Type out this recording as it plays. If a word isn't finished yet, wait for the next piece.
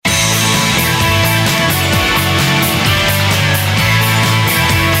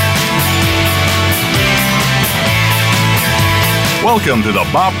Welcome to the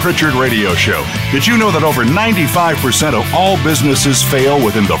Bob Pritchard Radio Show. Did you know that over 95% of all businesses fail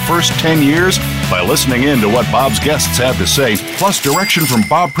within the first 10 years? By listening in to what Bob's guests have to say, plus direction from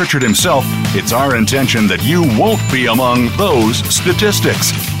Bob Pritchard himself, it's our intention that you won't be among those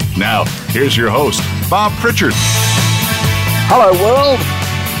statistics. Now, here's your host, Bob Pritchard. Hello, world.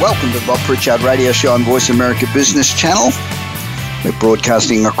 Welcome to the Bob Pritchard Radio Show on Voice America Business Channel. We're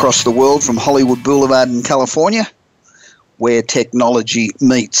broadcasting across the world from Hollywood Boulevard in California, where technology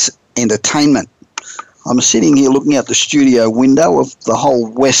meets entertainment. I'm sitting here looking out the studio window of the whole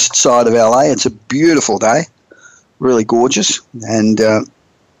west side of LA. It's a beautiful day, really gorgeous. And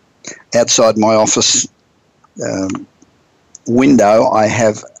outside my office window, I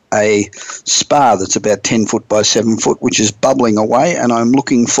have a spa that's about 10 foot by 7 foot, which is bubbling away, and I'm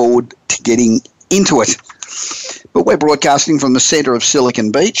looking forward to getting into it. But we're broadcasting from the center of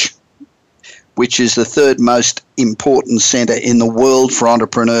Silicon Beach, which is the third most important center in the world for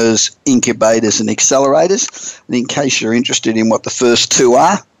entrepreneurs, incubators, and accelerators. And in case you're interested in what the first two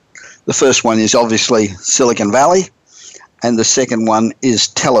are, the first one is obviously Silicon Valley, and the second one is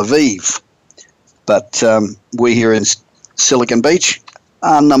Tel Aviv. But we're here in Silicon Beach,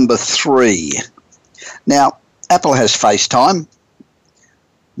 are number 3. Now, Apple has FaceTime.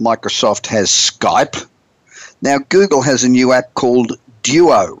 Microsoft has Skype. Now, Google has a new app called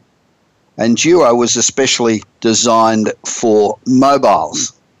Duo. And Duo was especially designed for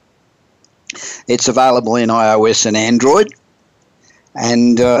mobiles. It's available in iOS and Android.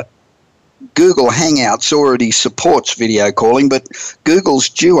 And Google Hangouts already supports video calling, but Google's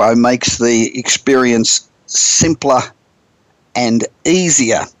Duo makes the experience simpler and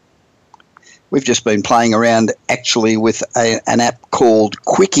easier. We've just been playing around actually with an app called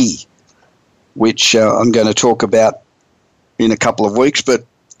Quickie, which I'm going to talk about in a couple of weeks, but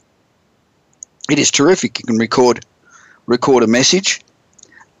it is terrific. You can record a message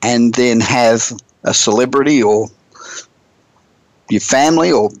and then have a celebrity or your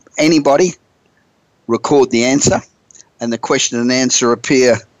family or anybody record the answer, and the question and answer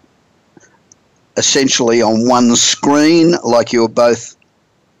appear essentially on one screen like you're both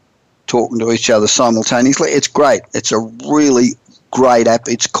talking to each other simultaneously. It's great. It's a really great app.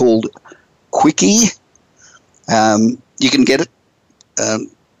 It's called Quickie. You can get it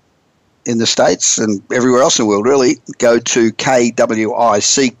in the States and everywhere else in the world, really. Go to Kwickie,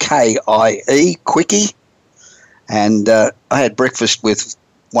 Quickie. And I had breakfast with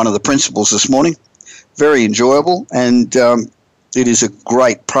one of the principals this morning. Very enjoyable, and it is a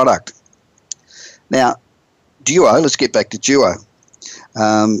great product. Now, Duo, let's get back to Duo.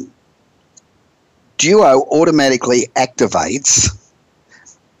 Duo automatically activates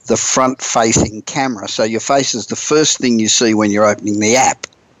the front-facing camera. So your face is the first thing you see when you're opening the app.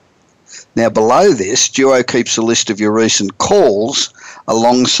 Now, below this, Duo keeps a list of your recent calls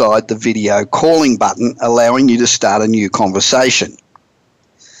alongside the video calling button, allowing you to start a new conversation.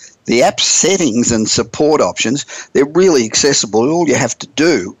 The app settings and support options, they're really accessible. All you have to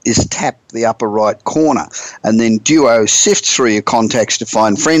do is tap the upper right corner, and then Duo sifts through your contacts to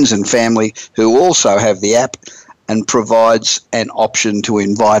find friends and family who also have the app and provides an option to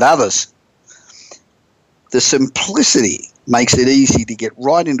invite others. The simplicity makes it easy to get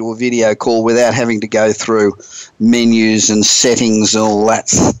right into a video call without having to go through menus and settings and all that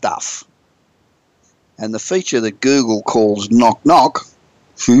stuff. And the feature that Google calls Knock Knock,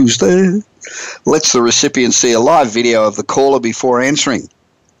 who's there, lets the recipient see a live video of the caller before answering.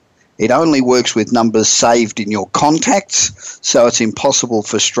 It only works with numbers saved in your contacts, so it's impossible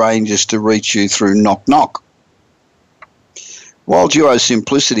for strangers to reach you through Knock Knock. While Duo's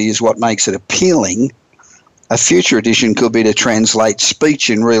simplicity is what makes it appealing, a future addition could be to translate speech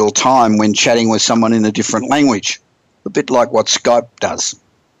in real time when chatting with someone in a different language, a bit like what Skype does.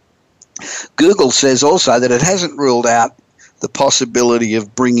 Google says also that it hasn't ruled out the possibility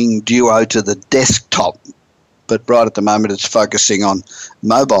of bringing Duo to the desktop, but right at the moment it's focusing on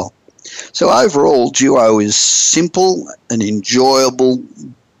mobile. So overall, Duo is simple and enjoyable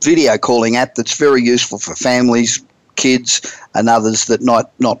video calling app that's very useful for families, kids, and others that might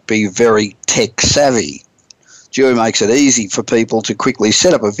not be very tech savvy. Duo makes it easy for people to quickly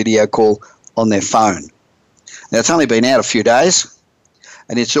set up a video call on their phone. Now, it's only been out a few days,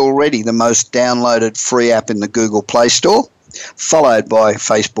 and it's already the most downloaded free app in the Google Play Store, followed by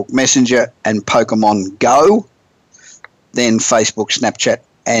Facebook Messenger and Pokemon Go, then Facebook, Snapchat,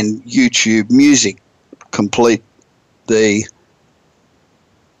 and YouTube Music complete the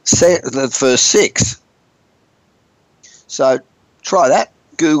first 6. So try that.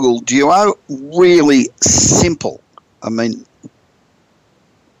 Google Duo, really simple. I mean,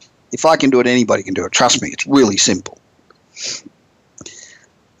 if I can do it, anybody can do it. Trust me, it's really simple.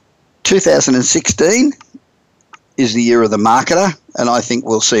 2016 is the year of the marketer, and I think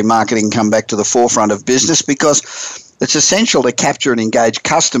we'll see marketing come back to the forefront of business because it's essential to capture and engage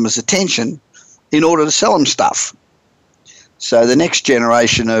customers' attention in order to sell them stuff. So the next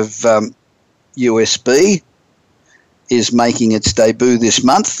generation of USB is making its debut this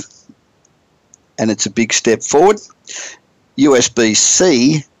month, and it's a big step forward.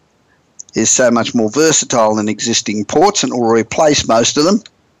 USB-C is so much more versatile than existing ports and will replace most of them.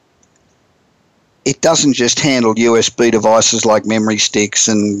 It doesn't just handle USB devices like memory sticks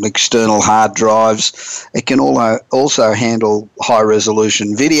and external hard drives. It can also handle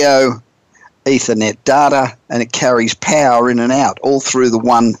high-resolution video, Ethernet data, and it carries power in and out all through the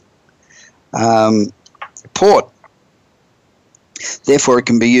one port. Therefore, it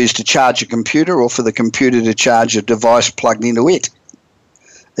can be used to charge a computer or for the computer to charge a device plugged into it.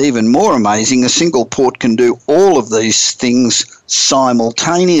 Even more amazing, a single port can do all of these things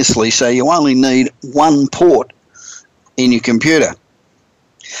simultaneously, so you only need one port in your computer.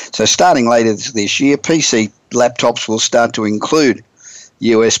 So starting later this year, PC laptops will start to include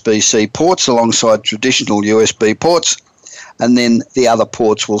USB-C ports alongside traditional USB ports, and then the other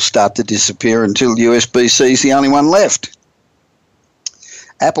ports will start to disappear until USB-C is the only one left.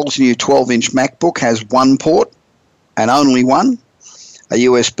 Apple's new 12-inch MacBook has one port and only one, a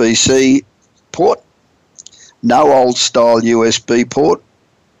USB-C port, no old-style USB port,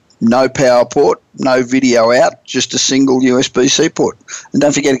 no power port, no video out, just a single USB-C port. And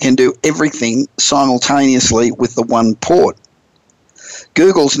don't forget, it can do everything simultaneously with the one port.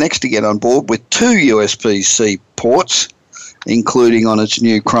 Google's next to get on board with two USB-C ports, including on its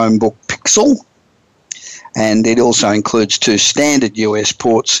new Chromebook Pixel, and it also includes two standard US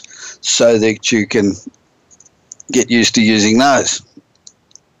ports so that you can get used to using those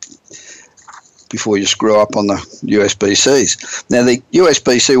before you screw up on the USB-Cs. Now, the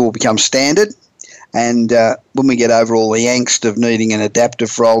USB-C will become standard, and when we get over all the angst of needing an adapter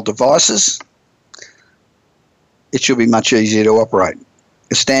for old devices, it should be much easier to operate.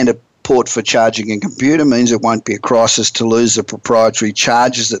 A standard port for charging a computer means it won't be a crisis to lose the proprietary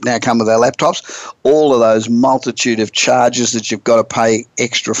chargers that now come with our laptops. All of those multitude of chargers that you've got to pay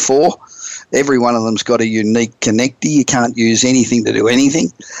extra for, every one of them's got a unique connector. You can't use anything to do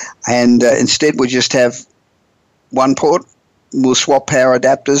anything. And instead we just have one port. We'll swap power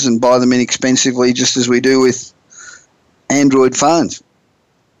adapters and buy them inexpensively just as we do with Android phones.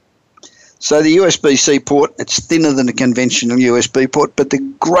 So the USB-C port, it's thinner than a conventional USB port, but the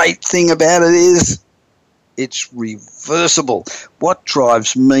great thing about it is it's reversible. What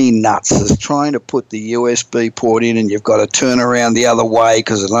drives me nuts is trying to put the USB port in and you've got to turn around the other way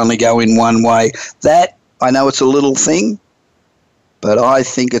because it'll only go in one way. That, I know it's a little thing, but I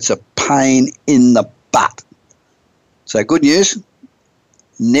think it's a pain in the butt. So good news,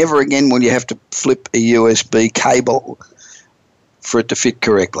 never again will you have to flip a USB cable for it to fit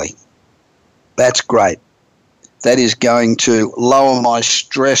correctly. That's great. That is going to lower my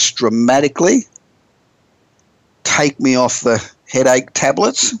stress dramatically, take me off the headache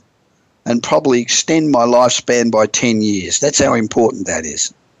tablets, and probably extend my lifespan by 10 years. That's how important that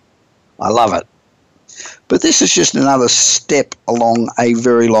is. I love it. But this is just another step along a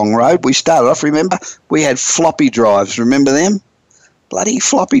very long road. We started off, remember, we had floppy drives. Remember them? Bloody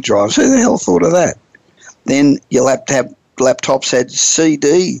floppy drives. Who the hell thought of that? Then your laptops had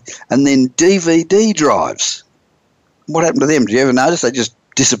CD and then DVD drives. What happened to them? Did you ever notice? They just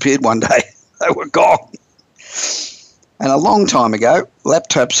disappeared one day. They were gone. And a long time ago,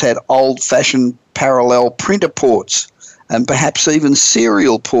 laptops had old-fashioned parallel printer ports and perhaps even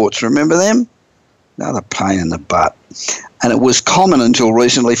serial ports. Remember them? Another pain in the butt. And it was common until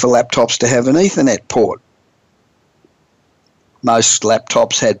recently for laptops to have an Ethernet port. Most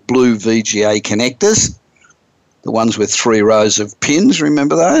laptops had blue VGA connectors, the ones with 3 rows of pins.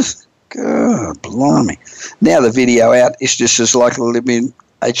 Remember those? God, blimey. Now the video out is just as likely to be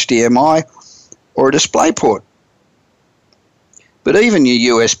HDMI or a display port. But even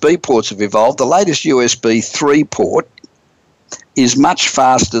your USB ports have evolved. The latest USB 3 port is much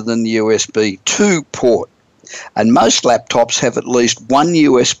faster than the USB 2 port. And most laptops have at least one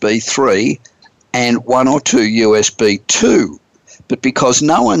USB 3 and 1 or 2 USB 2. But because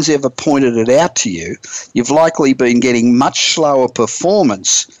no one's ever pointed it out to you, you've likely been getting much slower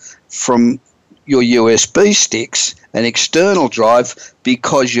performance from your USB sticks, an external drive,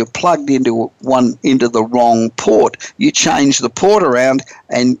 because you're plugged into the wrong port. You change the port around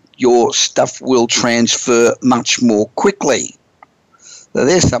and your stuff will transfer much more quickly. So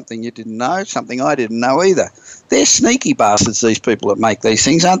there's something you didn't know, something I didn't know either. They're sneaky bastards, these people that make these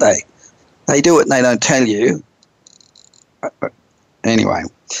things, aren't they? They do it and they don't tell you. Anyway,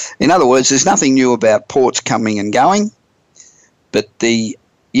 in other words, there's nothing new about ports coming and going, but the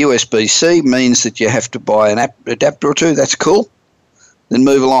USB-C means that you have to buy an adapter or two. That's cool. Then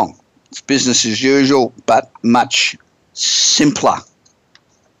move along. It's business as usual, but much simpler.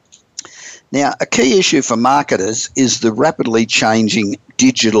 Now, a key issue for marketers is the rapidly changing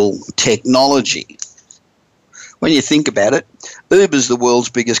digital technology. When you think about it, Uber's the world's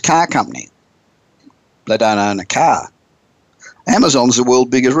biggest car company. They don't own a car. Amazon's the world's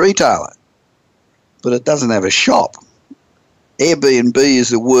biggest retailer, but it doesn't have a shop. Airbnb is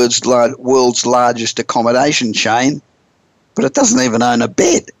the world's largest accommodation chain, but it doesn't even own a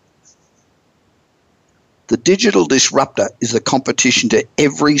bed. The digital disruptor is the competition to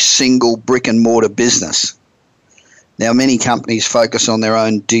every single brick-and-mortar business. Now, many companies focus on their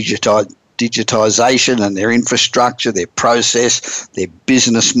own digitization and their infrastructure, their process, their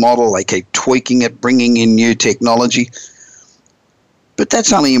business model. They keep tweaking it, bringing in new technology. But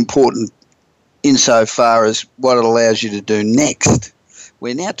that's only important insofar as what it allows you to do next.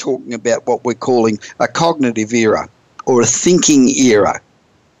 We're now talking about what we're calling a cognitive era or a thinking era.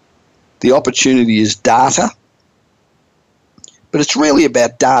 The opportunity is data, but it's really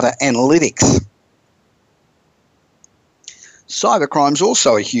about data analytics. Cybercrime is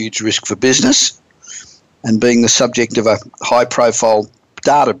also a huge risk for business, and being the subject of a high-profile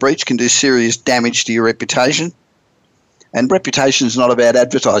data breach can do serious damage to your reputation. And reputation is not about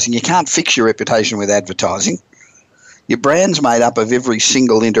advertising. You can't fix your reputation with advertising. Your brand's made up of every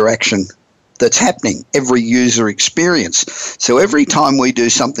single interaction that's happening, every user experience. So every time we do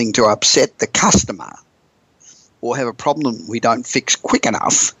something to upset the customer or have a problem we don't fix quick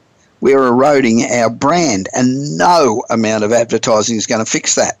enough, we're eroding our brand, and no amount of advertising is going to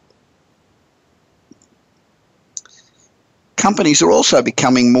fix that. Companies are also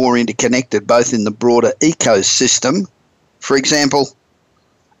becoming more interconnected, both in the broader ecosystem. For example,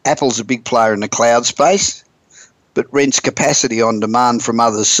 Apple's a big player in the cloud space, but rents capacity on demand from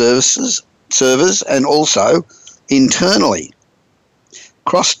other servers, and also internally.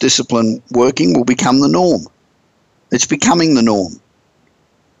 Cross-discipline working will become the norm. It's becoming the norm.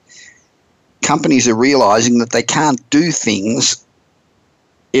 Companies are realizing that they can't do things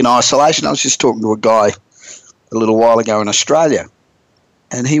in isolation. I was just talking to a guy a little while ago in Australia,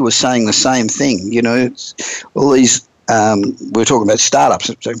 and he was saying the same thing. You know, all these we're talking about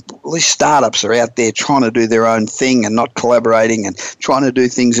startups. So all these startups are out there trying to do their own thing and not collaborating and trying to do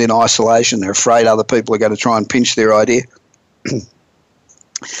things in isolation. They're afraid other people are going to try and pinch their idea.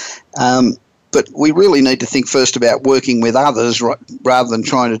 But we really need to think first about working with others rather than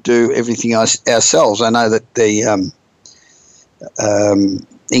trying to do everything ourselves. I know that the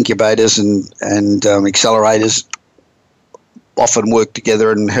incubators and accelerators often work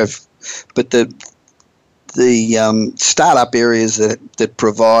together and have, but the startup areas that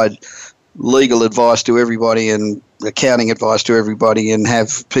provide legal advice to everybody and accounting advice to everybody and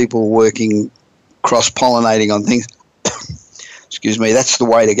have people working cross-pollinating on things, excuse me, that's the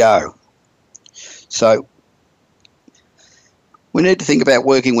way to go. So we need to think about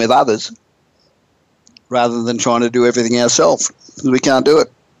working with others rather than trying to do everything ourselves, because we can't do it.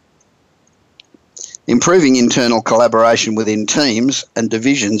 Improving internal collaboration within teams and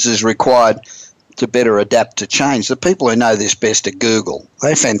divisions is required to better adapt to change. The people who know this best are Google.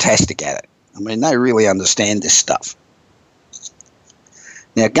 They're fantastic at it. I mean, they really understand this stuff.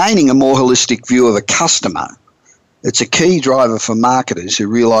 Now, gaining a more holistic view of a customer, it's a key driver for marketers who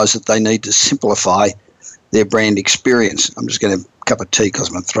realise that they need to simplify their brand experience. I'm just going to have a cup of tea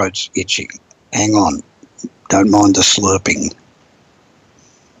because my throat's itchy. Hang on. Don't mind the slurping.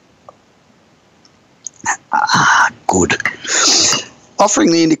 Good.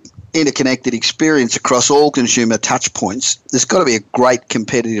 Offering the interconnected experience across all consumer touch points, there's got to be a great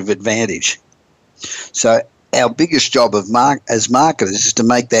competitive advantage. So our biggest job as marketers is to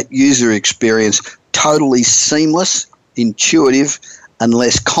make that user experience totally seamless, intuitive, and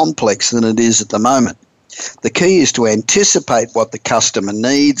less complex than it is at the moment. The key is to anticipate what the customer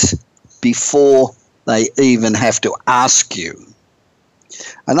needs before they even have to ask you.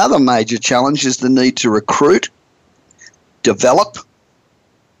 Another major challenge is the need to recruit, develop,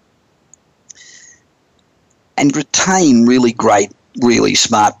 and retain really great, really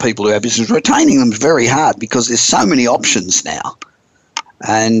smart people who have business. Retaining them is very hard because there's so many options now.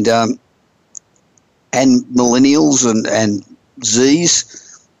 And millennials and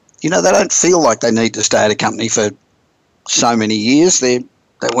Zs, you know, they don't feel like they need to stay at a company for so many years. They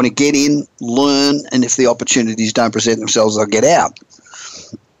want to get in, learn, and if the opportunities don't present themselves, they'll get out.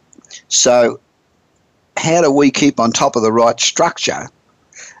 So how do we keep on top of the right structure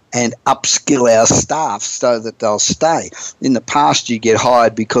and upskill our staff so that they'll stay. In the past, you get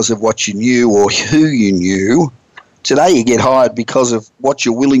hired because of what you knew or who you knew. Today, you get hired because of what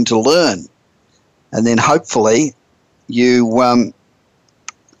you're willing to learn. And then hopefully you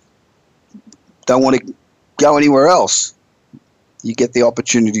don't want to go anywhere else. You get the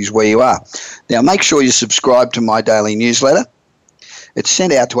opportunities where you are. Now, make sure you subscribe to my daily newsletter. It's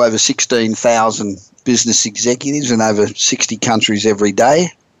sent out to over 16,000 business executives in over 60 countries every day.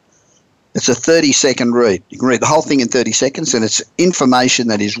 It's a 30-second read. You can read the whole thing in 30 seconds, and it's information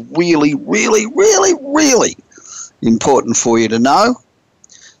that is really, really, really, really important for you to know.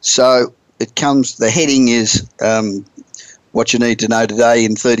 So the heading is what you need to know today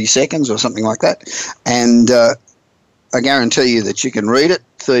in 30 seconds or something like that. And I guarantee you that you can read it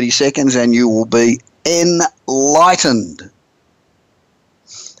 30 seconds and you will be enlightened.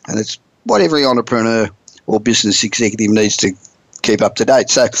 And it's what every entrepreneur or business executive needs to keep up to date.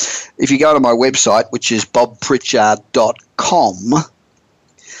 So if you go to my website, which is bobpritchard.com,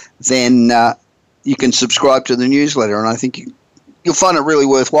 then you can subscribe to the newsletter, and I think you'll find it really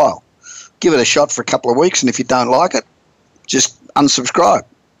worthwhile. Give it a shot for a couple of weeks, and if you don't like it, just unsubscribe.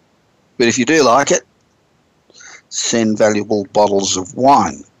 But if you do like it, send valuable bottles of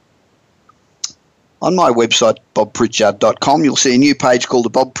wine. On my website, bobpritchard.com, you'll see a new page called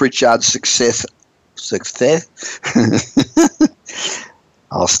the Bob Pritchard Success.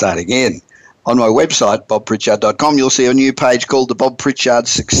 I'll start again. On my website, bobpritchard.com, you'll see a new page called the Bob Pritchard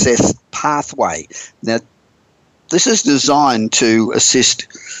Success Pathway. Now, this is designed to assist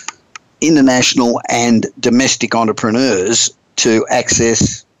international and domestic entrepreneurs to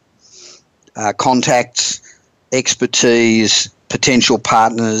access contacts, expertise, potential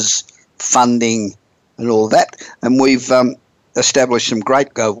partners, funding, and all of that. And we've established some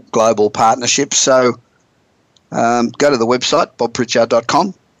great global partnerships. So go to the website,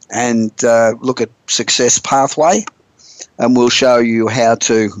 bobpritchard.com, and look at Success Pathway, and we'll show you how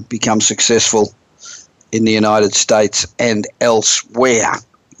to become successful in the United States and elsewhere.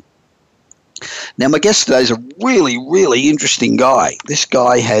 Now, my guest today is a really, really interesting guy. This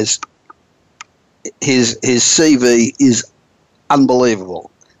guy has his CV is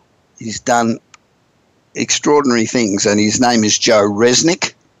unbelievable. He's done extraordinary things, and his name is Joe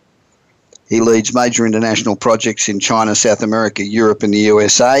Resnick. He leads major international projects in China, South America, Europe, and the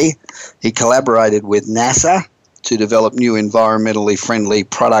USA. He collaborated with NASA to develop new environmentally friendly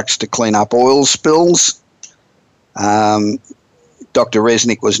products to clean up oil spills. Dr.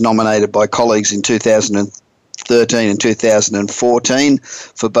 Resnick was nominated by colleagues in 2013 and 2014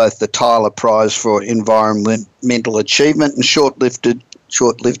 for both the Tyler Prize for Environmental Achievement and shortlisted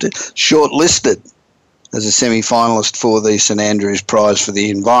as a semi-finalist for the St Andrews Prize for the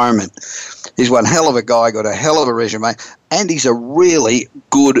Environment. He's one hell of a guy, got a hell of a resume, and he's a really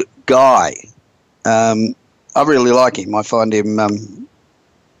good guy. I really like him. I find him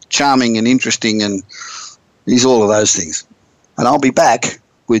charming and interesting, and he's all of those things. And I'll be back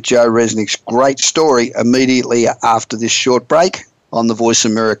with Joe Resnick's great story immediately after this short break on the Voice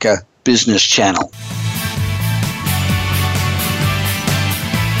America Business Channel.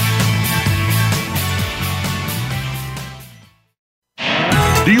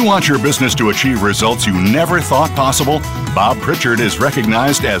 Do you want your business to achieve results you never thought possible? Bob Pritchard is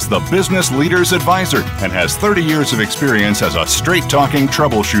recognized as the Business Leader's Advisor and has 30 years of experience as a straight-talking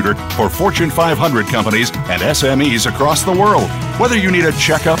troubleshooter for Fortune 500 companies and SMEs across the world. Whether you need a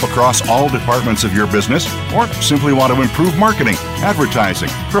checkup across all departments of your business or simply want to improve marketing, advertising,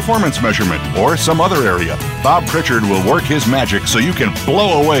 performance measurement, or some other area, Bob Pritchard will work his magic so you can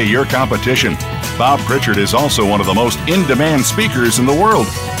blow away your competition. Bob Pritchard is also one of the most in-demand speakers in the world.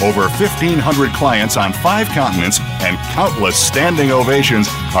 Over 1,500 clients on 5 continents and countless standing ovations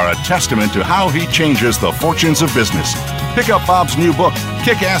are a testament to how he changes the fortunes of business. Pick up Bob's new book,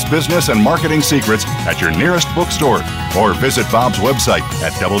 Kick-Ass Business and Marketing Secrets, at your nearest bookstore, or visit Bob's website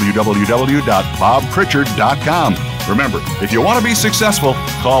at www.bobpritchard.com. Remember, if you want to be successful,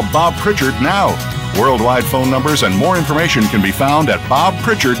 call Bob Pritchard now. Worldwide phone numbers and more information can be found at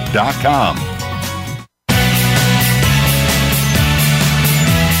bobpritchard.com.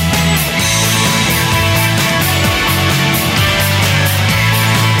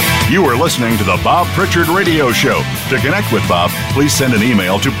 You are listening to the Bob Pritchard Radio Show. To connect with Bob, please send an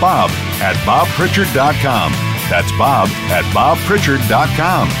email to bob@bobpritchard.com. That's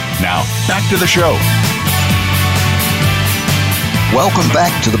bob@bobpritchard.com. Now, back to the show. Welcome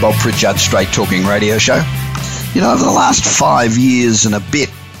back to the Bob Pritchard Straight Talking Radio Show. You know, over the last 5 years and a bit,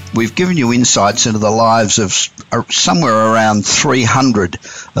 we've given you insights into the lives of somewhere around 300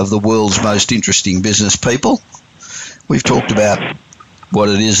 of the world's most interesting business people. We've talked about what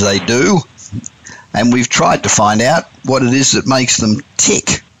it is they do, and we've tried to find out what it is that makes them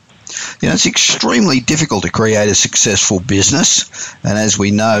tick. You know, it's extremely difficult to create a successful business, and as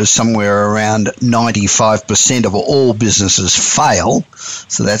we know, somewhere around 95% of all businesses fail,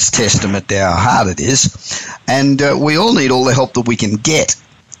 so that's testament to how hard it is, and we all need all the help that we can get,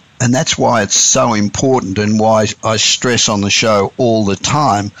 and that's why it's so important and why I stress on the show all the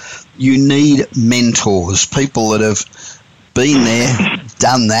time, you need mentors, people that have been there,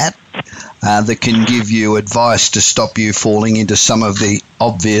 done that, that can give you advice to stop you falling into some of the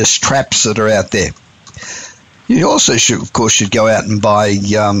obvious traps that are out there. You also should go out and buy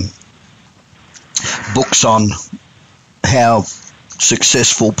books on how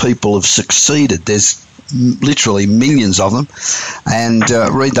successful people have succeeded. There's literally millions of them, and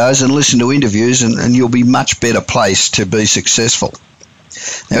read those and listen to interviews, and you'll be much better placed to be successful.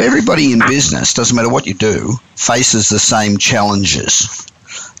 Now, everybody in business, doesn't matter what you do, faces the same challenges.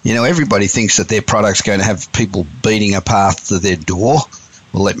 You know, everybody thinks that their product's going to have people beating a path to their door.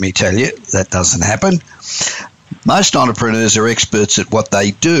 Well, let me tell you, that doesn't happen. Most entrepreneurs are experts at what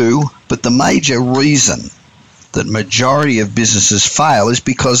they do, but the major reason that majority of businesses fail is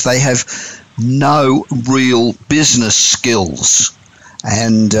because they have no real business skills.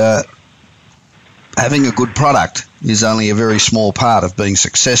 And having a good product is only a very small part of being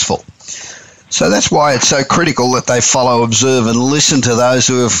successful. So that's why it's so critical that they follow, observe, and listen to those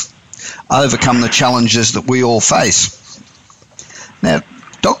who have overcome the challenges that we all face. Now,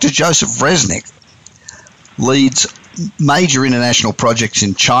 Dr. Joseph Resnick leads major international projects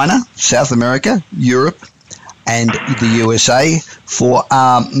in China, South America, Europe, and the USA for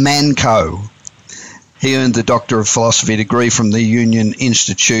Rmannco. He earned the Doctor of Philosophy degree from the Union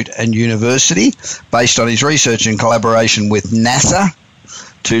Institute and University based on his research and collaboration with NASA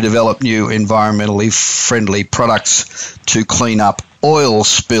to develop new environmentally friendly products to clean up oil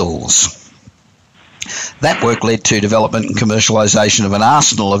spills. That work led to development and commercialization of an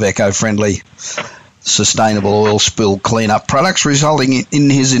arsenal of eco-friendly, sustainable oil spill cleanup products, resulting in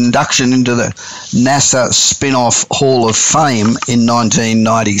his induction into the NASA spin-off Hall of Fame in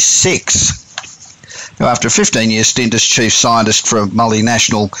 1996. Now, after a 15-year stint as chief scientist for a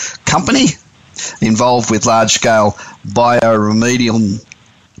multinational company involved with large-scale bioremedial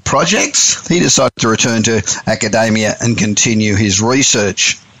projects, he decided to return to academia and continue his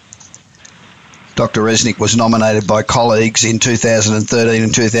research. Dr. Resnick was nominated by colleagues in 2013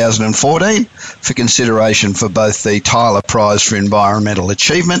 and 2014 for consideration for both the Tyler Prize for Environmental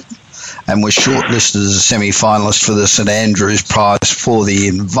Achievement and was shortlisted as a semi-finalist for the St Andrews Prize for the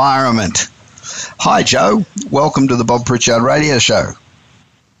Environment. Hi, Joe. Welcome to the Bob Pritchard Radio Show.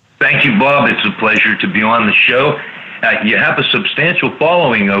 Thank you, Bob. It's a pleasure to be on the show. You have a substantial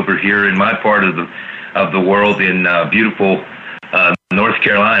following over here in my part of the world in beautiful North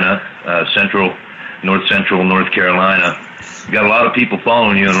Carolina, north central North Carolina. You've got a lot of people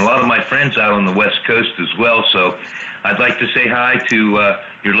following you, and a lot of my friends out on the West Coast as well. So I'd like to say hi to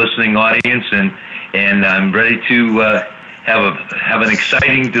your listening audience, and I'm ready to have an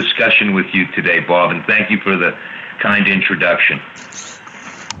exciting discussion with you today, Bob. And thank you for the kind introduction.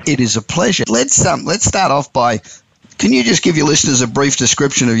 It is a pleasure. Let's start off by, can you just give your listeners a brief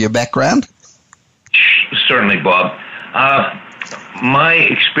description of your background? Certainly, Bob. My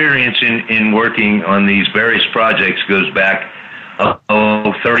experience in working on these various projects goes back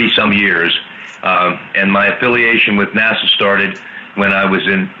 30-some years, and my affiliation with NASA started when I was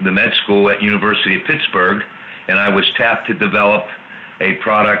in the med school at University of Pittsburgh, and I was tapped to develop a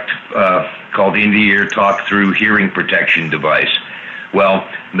product called in-the-ear talk-through hearing protection device. Well,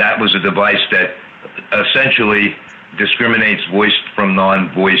 that was a device that essentially discriminates voiced from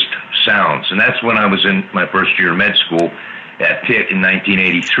non-voiced sounds, and that's when I was in my first year of med school at Pitt in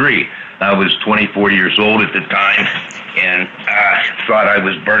 1983. I was 24 years old at the time and thought I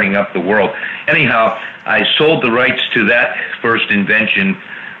was burning up the world. Anyhow, I sold the rights to that first invention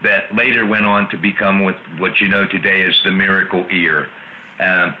that later went on to become what you know today as the Miracle Ear.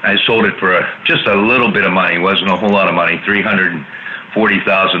 I sold it for just a little bit of money. It wasn't a whole lot of money,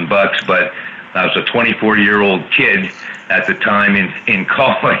 $340,000, but I was a 24-year-old kid at the time in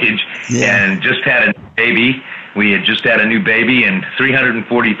college, and just had a baby. We had just had a new baby, and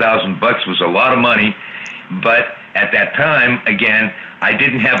 $340,000 was a lot of money. But at that time, again, I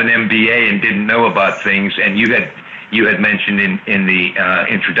didn't have an MBA and didn't know about things. And you had mentioned in the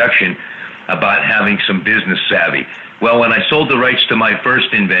introduction about having some business savvy. Well, when I sold the rights to my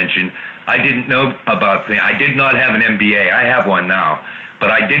first invention, I didn't know about things. I did not have an MBA. I have one now,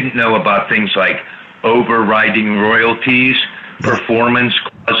 but I didn't know about things like overriding royalties, performance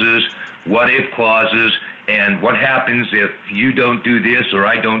clauses, what-if clauses, and what happens if you don't do this or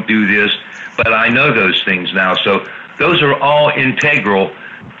I don't do this, but I know those things now. So those are all integral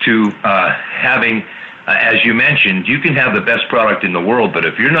to having, as you mentioned, you can have the best product in the world, but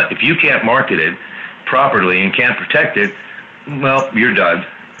if you can't market it properly and can't protect it, well, you're done.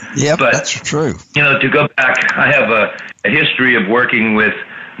 Yeah, but, that's true. To go back, I have a history of working with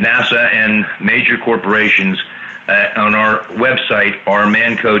NASA and major corporations. On our website,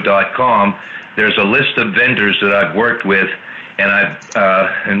 Rmannco.com, there's a list of vendors that I've worked with,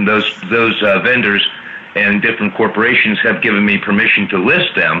 and those vendors and different corporations have given me permission to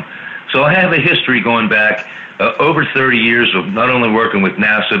list them. So I have a history going back over 30 years of not only working with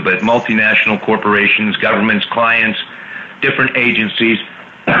NASA, but multinational corporations, governments, clients, different agencies,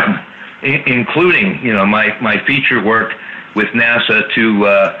 including, my feature work with NASA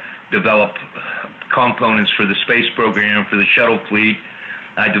to develop components for the space program, for the shuttle fleet.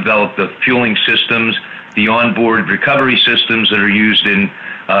 I developed the fueling systems, the onboard recovery systems that are used in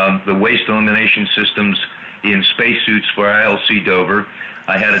the waste elimination systems in spacesuits for ILC Dover.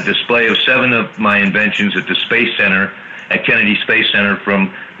 I had a display of 7 of my inventions at the Space Center, at Kennedy Space Center,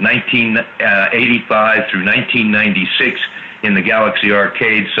 from 1985 through 1996 in the Galaxy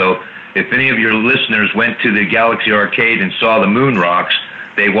Arcade. So if any of your listeners went to the Galaxy Arcade and saw the moon rocks,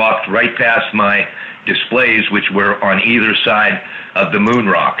 they walked right past my displays, which were on either side of the moon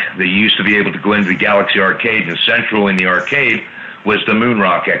rock. They used to be able to go into the Galaxy Arcade, and central in the arcade was the moon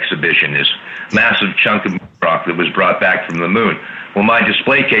rock exhibition, this massive chunk of moon rock that was brought back from the moon. Well, my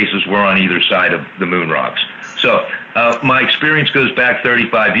display cases were on either side of the moon rocks. So my experience goes back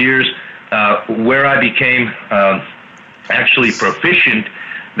 35 years. Where I became actually proficient,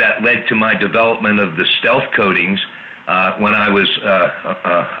 that led to my development of the stealth coatings. When I was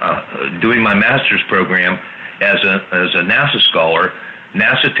doing my master's program as a NASA scholar,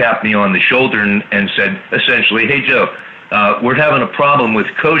 NASA tapped me on the shoulder and said, essentially, "Hey, Joe, we're having a problem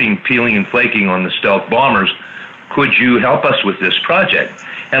with coating, peeling, and flaking on the stealth bombers. Could you help us with this project?"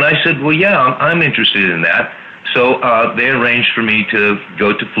 And I said, "Well, yeah, I'm interested in that." So they arranged for me to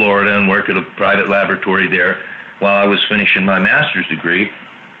go to Florida and work at a private laboratory there while I was finishing my master's degree.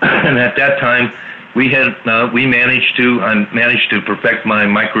 And at that time, I managed to perfect my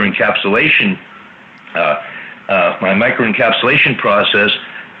microencapsulation process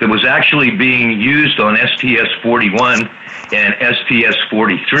that was actually being used on STS-41 and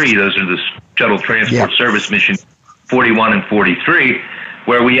STS-43. Those are the Shuttle Transport Service missions 41 and 43,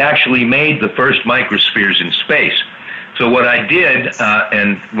 where we actually made the first microspheres in space. So what I did,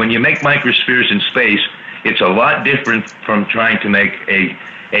 and when you make microspheres in space, it's a lot different from trying to make a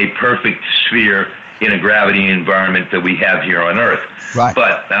perfect sphere in a gravity environment that we have here on Earth. Right.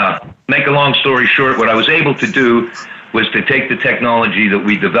 But make a long story short, what I was able to do was to take the technology that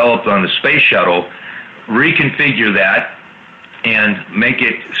we developed on the space shuttle, reconfigure that, and make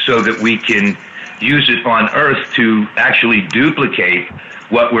it so that we can use it on Earth to actually duplicate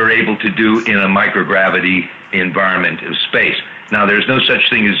what we're able to do in a microgravity environment of space. Now, there's no such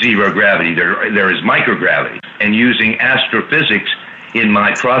thing as zero gravity. There is microgravity. And using astrophysics in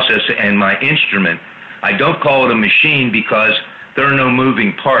my process and my instrument, I don't call it a machine because there are no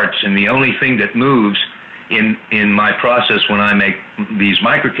moving parts, and the only thing that moves in my process when I make these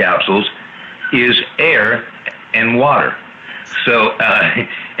microcapsules is air and water. So,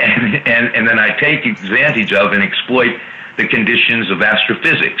 and then I take advantage of and exploit the conditions of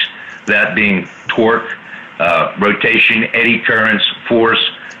astrophysics, that being torque, rotation, eddy currents, force,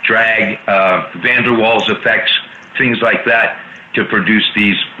 drag, van der Waals effects, things like that, to produce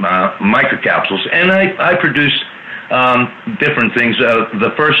these microcapsules. And I produce different things.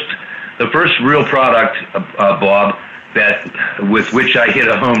 The first real product, Bob, with which I hit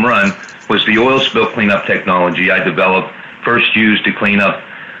a home run was the oil spill cleanup technology I developed, first used to clean up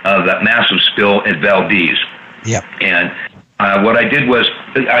that massive spill at Valdez. Yep. And what I did was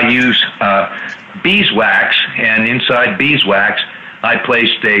I used beeswax, and inside beeswax I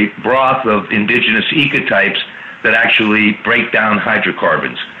placed a broth of indigenous ecotypes that actually break down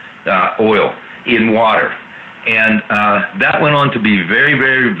hydrocarbons, oil, in water. And that went on to be very,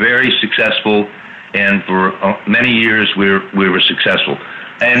 very, very successful, and for many years we were successful.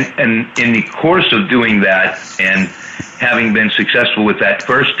 And in the course of doing that and having been successful with that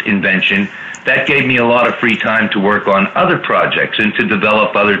first invention, that gave me a lot of free time to work on other projects and to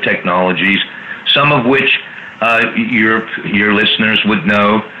develop other technologies, some of which your listeners would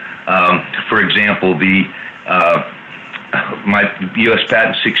know. For example, my U.S.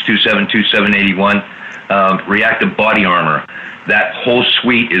 patent 6272781, reactive body armor. That whole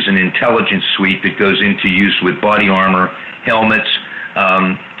suite is an intelligence suite that goes into use with body armor, helmets,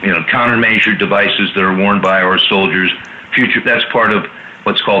 countermeasure devices that are worn by our soldiers. That's part of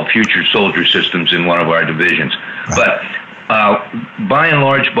what's called future soldier systems in one of our divisions. Right. But by and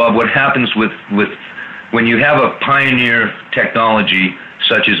large, Bob, what happens with when you have a pioneer technology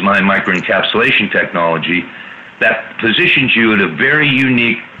such as my microencapsulation technology, that positions you at a very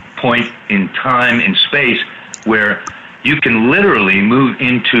unique point in time and space where you can literally move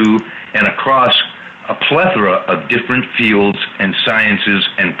into and across a plethora of different fields and sciences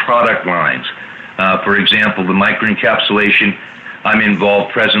and product lines. For example, the microencapsulation, I'm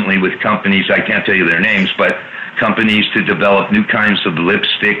involved presently with companies, I can't tell you their names, but companies to develop new kinds of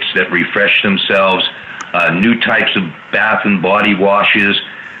lipsticks that refresh themselves, new types of bath and body washes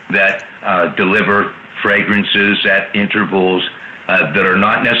that deliver fragrances at intervals that are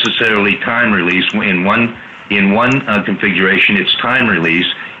not necessarily time release. In one configuration, it's time release.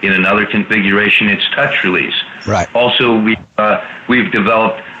 In another configuration, it's touch release. Right. Also, we've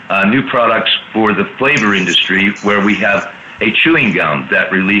developed new products for the flavor industry where we have a chewing gum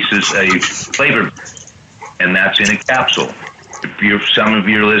that releases a flavor, and that's in a capsule. Some of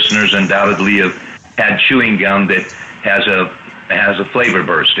your listeners undoubtedly have had chewing gum that has a flavor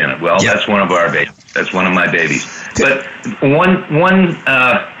burst in it. Well, yep. That's one of our babies. That's one of my babies. Good. But one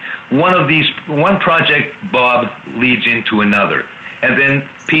project, Bob, leads into another, and then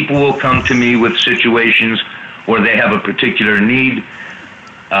people will come to me with situations where they have a particular need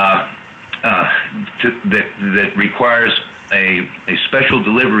that requires a special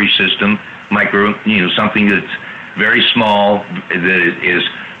delivery system, something that's very small, that is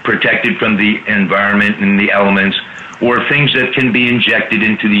protected from the environment and the elements, or things that can be injected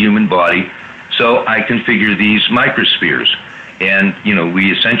into the human body. So I configure these microspheres, and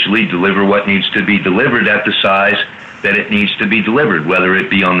we essentially deliver what needs to be delivered at the size that it needs to be delivered, whether it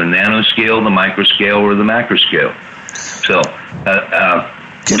be on the nanoscale, the microscale, or the macroscale. So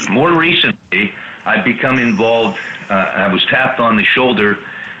more recently, I've become involved. I was tapped on the shoulder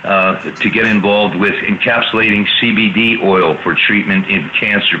to get involved with encapsulating CBD oil for treatment in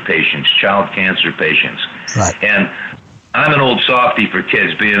cancer patients, child cancer patients. Right. And I'm an old softy for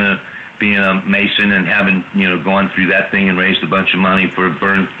kids, being a Mason and having gone through that thing and raised a bunch of money for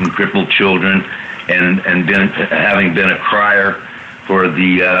burned and crippled children, and having been a crier for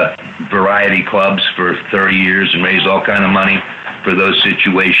the variety clubs for 30 years and raised all kind of money for those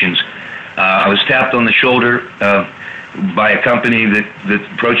situations. I was tapped on the shoulder by a company that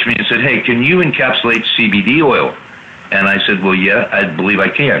approached me and said, "Hey, can you encapsulate CBD oil?" And I said, "Well, yeah, I believe I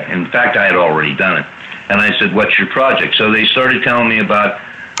can." In fact, I had already done it. And I said, "What's your project?" So they started telling me about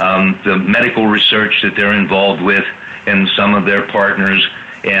the medical research that they're involved with and some of their partners,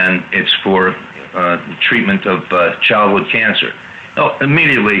 and it's for treatment of childhood cancer. Oh,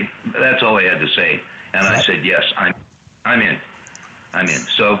 immediately, that's all I had to say. And I said, "Yes, I'm in.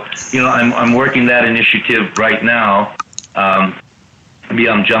 So, I'm working that initiative right now. Maybe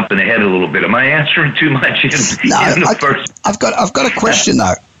I'm jumping ahead a little bit. Am I answering too much in the first? I've got a question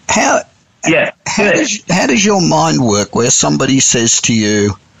though. How does your mind work where somebody says to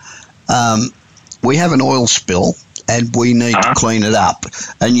you, we have an oil spill and we need to clean it up,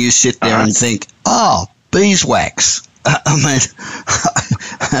 and you sit there and think, beeswax. I mean,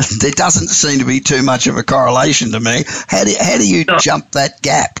 there doesn't seem to be too much of a correlation to me. How do you jump that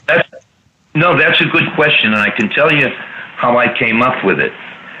gap? That's a good question, and I can tell you how I came up with it.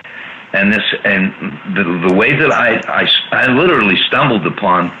 And the way that I literally stumbled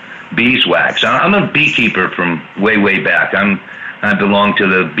upon beeswax. I'm a beekeeper from way back. I belong to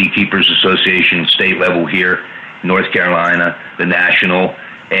the Beekeepers Association state level here, North Carolina, the national,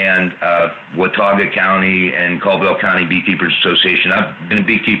 and Watauga County and Caldwell County Beekeepers Association. I've been a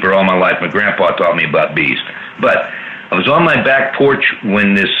beekeeper all my life. My grandpa taught me about bees. But I was on my back porch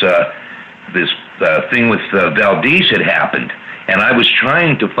when this thing with Valdez had happened, and I was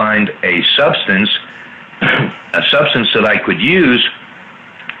trying to find a substance that I could use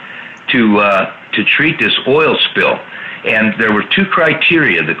to treat this oil spill. And there were two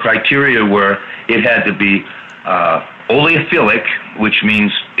criteria. The criteria were it had to be oleophilic, which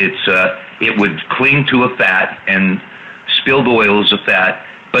means it would cling to a fat, and spilled oil is a fat,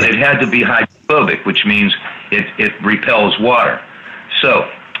 but it had to be hydrophobic, which means it repels water. So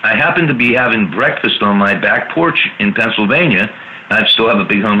I happened to be having breakfast on my back porch in Pennsylvania. I still have a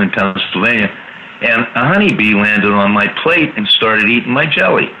big home in Pennsylvania, and a honeybee landed on my plate and started eating my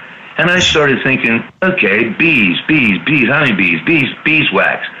jelly. And I started thinking, okay, bees, honeybees,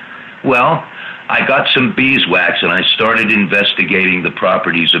 beeswax. Well, I got some beeswax, and I started investigating the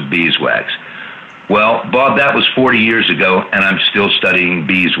properties of beeswax. Well, Bob, that was 40 years ago, and I'm still studying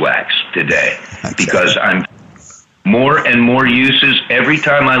beeswax today because more and more uses. Every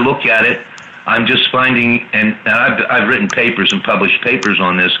time I look at it, I'm just finding, and I've written papers and published papers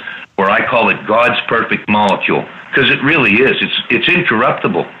on this, where I call it God's perfect molecule, because it really is. It's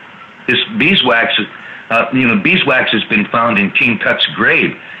incorruptible. This beeswax, beeswax has been found in King Tut's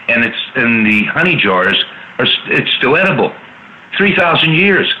grave, and it's in the honey jars. It's still edible, 3,000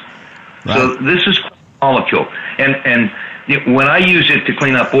 years. Right. So this is a molecule, and when I use it to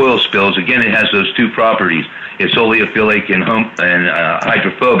clean up oil spills, again, it has those two properties. It's oleophilic and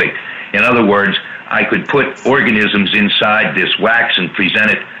hydrophobic. In other words, I could put organisms inside this wax and present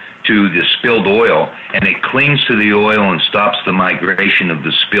it to the spilled oil, and it clings to the oil and stops the migration of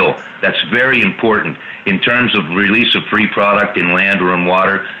the spill. That's very important. In terms of release of free product in land or in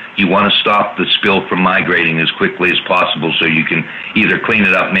water, you want to stop the spill from migrating as quickly as possible so you can either clean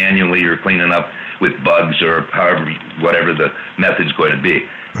it up manually or clean it up with bugs or whatever the method's going to be.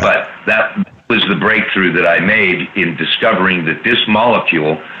 Right. But that was the breakthrough that I made in discovering that this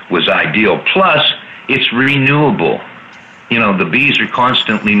molecule was ideal. Plus, it's renewable. The bees are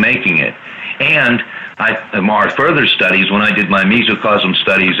constantly making it. And our further studies, when I did my mesocosm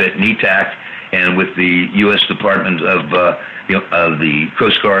studies at NETAC and with the U.S. Department of the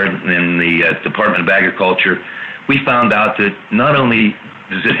Coast Guard and the Department of Agriculture, we found out that not only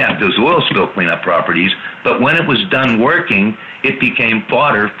does it have those oil spill cleanup properties, but when it was done working, it became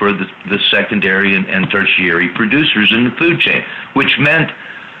fodder for the secondary and tertiary producers in the food chain, which meant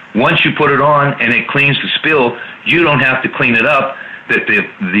once you put it on and it cleans the spill, you don't have to clean it up, that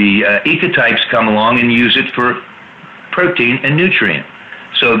the ecotypes come along and use it for protein and nutrient.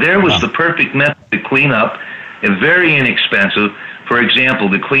 So there was the perfect method to clean up, and very inexpensive. For example,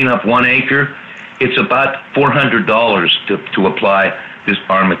 to clean up 1 acre, it's about $400 to apply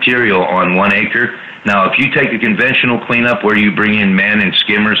our material on 1 acre. Now, if you take a conventional cleanup where you bring in men and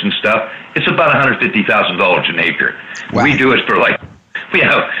skimmers and stuff, it's about $150,000 an acre. Wow. We do it for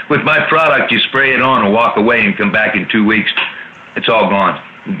with my product, you spray it on and walk away and come back in 2 weeks. It's all gone.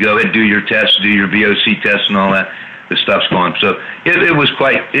 You go ahead, do your tests, do your VOC tests and all that. The stuff's gone. So it was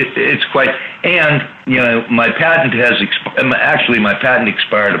it's quite, and my patent my patent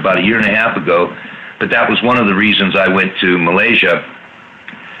expired about 1.5 years ago, but that was one of the reasons I went to Malaysia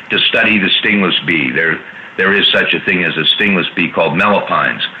to study the stingless bee. There is such a thing as a stingless bee called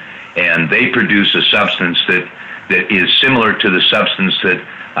mellopines, and they produce a substance that is similar to the substance that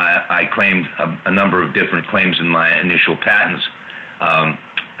I claimed a number of different claims in my initial patents.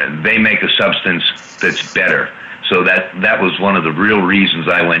 They make a substance that's better. So that was one of the real reasons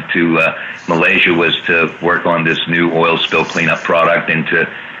I went to Malaysia, was to work on this new oil spill cleanup product and to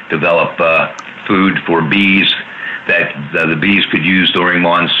develop food for bees that the bees could use during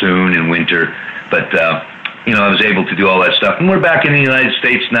monsoon and winter. But I was able to do all that stuff. And we're back in the United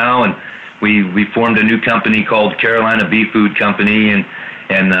States now, and we formed a new company called Carolina Bee Food Company, and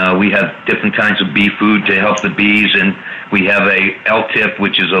we have different kinds of bee food to help the bees. And we have a LTIP,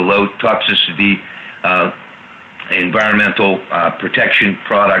 which is a low toxicity environmental protection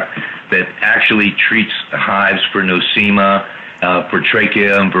product that actually treats hives for nosema, for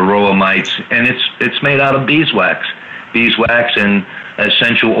trachea and varroa mites, and it's made out of beeswax and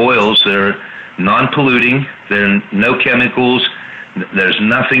essential oils. They're non-polluting. There are no chemicals. There's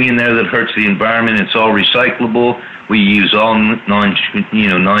nothing in there that hurts the environment. It's all recyclable. We use all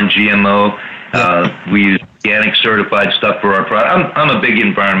non-GMO. We use organic certified stuff for our product. I'm a big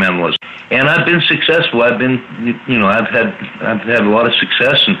environmentalist, and I've been successful. I've had a lot of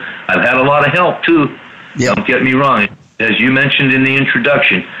success, and I've had a lot of help too. Yep. Don't get me wrong. As you mentioned in the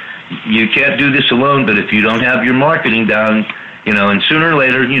introduction, you can't do this alone. But if you don't have your marketing down, and sooner or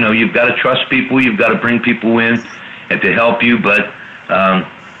later, you've got to trust people. You've got to bring people in and to help you. But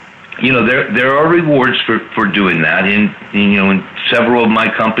there are rewards for doing that. In several of my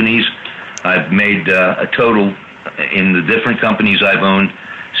companies, I've made a total, in the different companies I've owned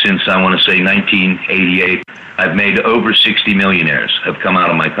since, I want to say, 1988, I've made over 60 millionaires have come out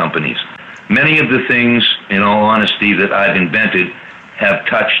of my companies. Many of the things, in all honesty, that I've invented have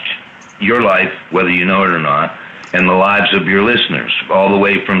touched your life, whether you know it or not, and the lives of your listeners, all the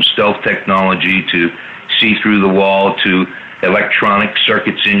way from stealth technology to see through the wall to electronic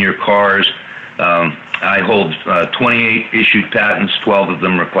circuits in your cars. I hold 28 issued patents. 12 of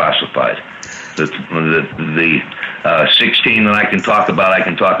them are classified. The 16 that I can talk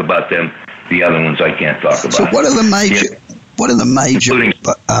about them. The other ones I can't talk about. So what are the major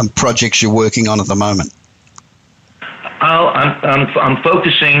projects you're working on at the moment? I'm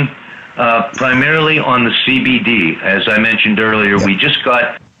focusing primarily on the CBD. As I mentioned earlier, yep. we just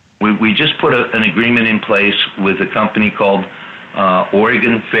put an agreement in place with a company called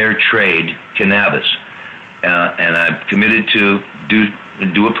Oregon Fair Trade Cannabis. and I've committed to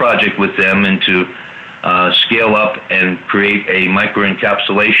do a project with them and to scale up and create a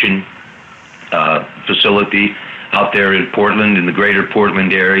microencapsulation facility out there in Portland, in the greater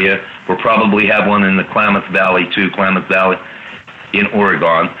Portland area. We'll probably have one in the Klamath Valley too, Klamath Valley in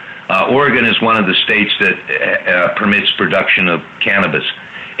Oregon. Oregon is one of the states that permits production of cannabis.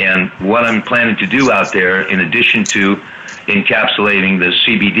 And what I'm planning to do out there, in addition to encapsulating the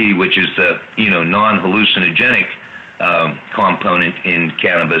CBD, which is the non-hallucinogenic component in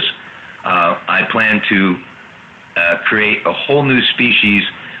cannabis, I plan to create a whole new species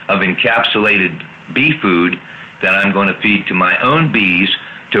of encapsulated bee food that I'm going to feed to my own bees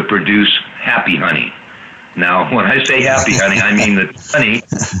to produce happy honey. Now, when I say happy honey, I mean the honey.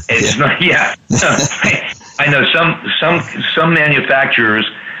 It's not. Yeah, I know some manufacturers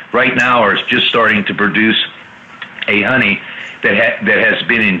right now are just starting to produce a honey that has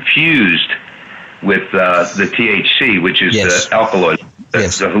been infused with the THC, which is the alkaloid, the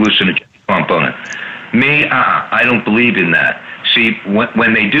hallucinogenic component. Me, I don't believe in that. See,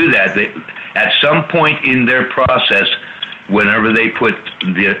 when they do that, at some point in their process, whenever they put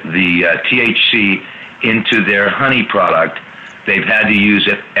the THC into their honey product, they've had to use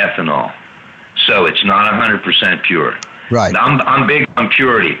ethanol. So it's not 100% pure. Right. I'm big on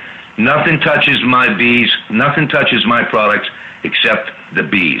purity. Nothing touches my bees, nothing touches my products except the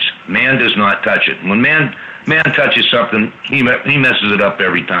bees. Man does not touch it. When man touches something, he messes it up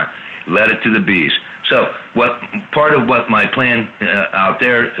every time. Let it to the bees. So part of what my plan out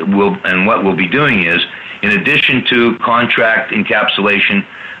there and what we'll be doing is, in addition to contract encapsulation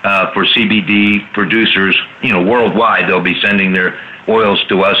for CBD producers, worldwide, they'll be sending their oils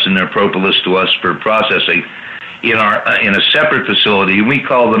to us and their propolis to us for processing. In a separate facility, we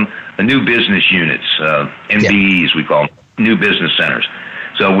call them new business units, NBEs, we call them, new business centers.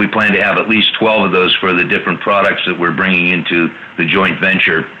 So we plan to have at least 12 of those for the different products that we're bringing into the joint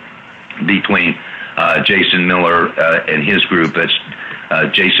venture between Jason Miller and his group.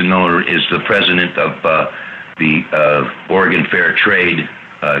 Jason Miller is the president of the Oregon Fair Trade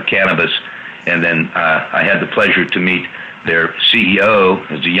Cannabis, and then I had the pleasure to meet their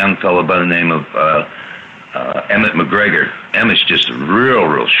CEO, is a young fellow by the name of Emmett McGregor. Emmett's just a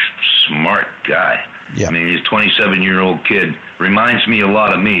real smart guy. Yeah. I mean, he's a 27-year-old kid. Reminds me a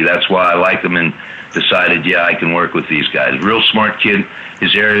lot of me. That's why I like him and decided, I can work with these guys. Real smart kid.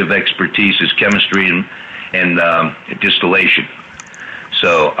 His area of expertise is chemistry and distillation.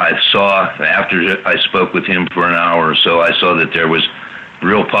 So I saw, after I spoke with him for an hour or so, I saw that there was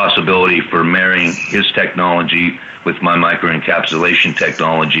real possibility for marrying his technology with my microencapsulation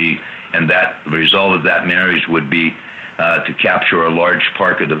technology, and that the result of that marriage would be to capture a large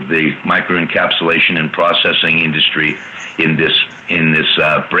market of the microencapsulation and processing industry in this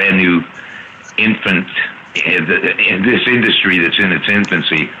brand new infant, in this industry that's in its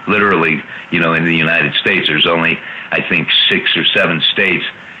infancy. Literally, in the United States, there's only, I think, 6 or 7 states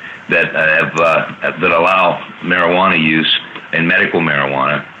that that allow marijuana use and medical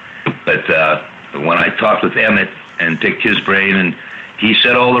marijuana. But when I talked with Emmett and picked his brain, and he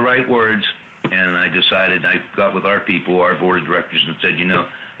said all the right words, and I decided, I got with our people, our board of directors, and said,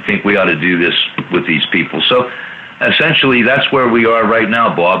 I think we ought to do this with these people. So essentially, that's where we are right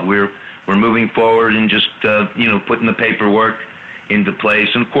now, Bob. We're moving forward and just putting the paperwork into place.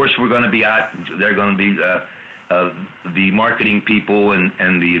 And of course, we're going to be they're going to be the marketing people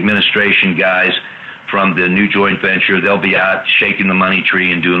and the administration guys from the new joint venture. They'll be out shaking the money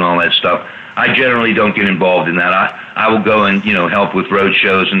tree and doing all that stuff. I generally don't get involved in that. I will go and help with road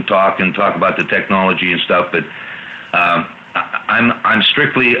shows and talk about the technology and stuff. But I'm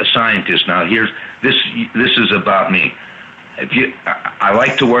strictly a scientist now. This is about me. I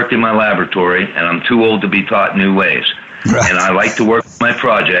like to work in my laboratory, and I'm too old to be taught new ways. Right. And I like to work with my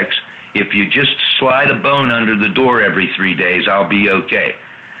projects. If you just slide a bone under the door every 3 days, I'll be okay.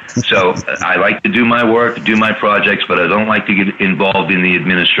 So I like to do my work, do my projects, but I don't like to get involved in the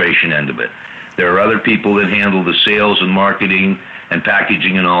administration end of it. There are other people that handle the sales and marketing and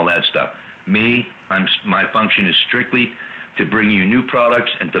packaging and all that stuff. My function is strictly to bring you new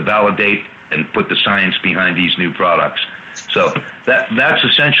products and to validate and put the science behind these new products. So that's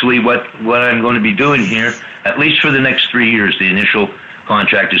essentially what I'm going to be doing here, at least for the next 3 years. The initial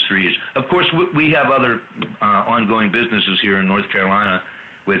contract is 3 years. Of course, we have other ongoing businesses here in North Carolina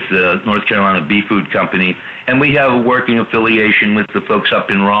with the North Carolina Bee Food Company, and we have a working affiliation with the folks up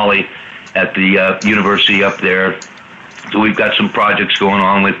in Raleigh at the university up there. So we've got some projects going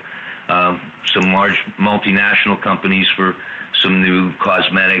on with some large multinational companies for some new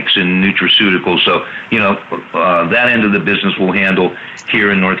cosmetics and nutraceuticals. So, that end of the business we'll handle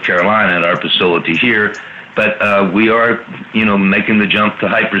here in North Carolina at our facility here. But we are, making the jump to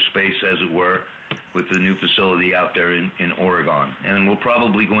hyperspace, as it were, with the new facility out there in Oregon. And we'll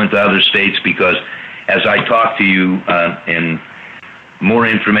probably go into other states because as I talk to you and more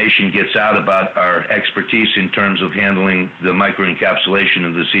information gets out about our expertise in terms of handling the microencapsulation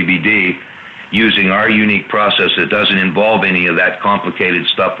of the CBD using our unique process that doesn't involve any of that complicated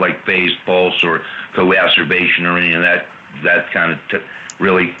stuff like phased pulse or coacerbation or any of that kind of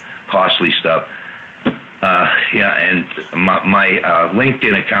really costly stuff. And my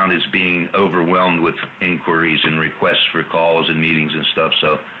LinkedIn account is being overwhelmed with inquiries and requests for calls and meetings and stuff.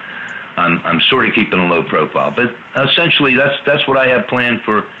 So I'm sort of keeping a low profile. But essentially, that's what I have planned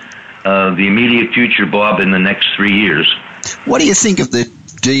for the immediate future, Bob, in the next 3 years. What do you think of the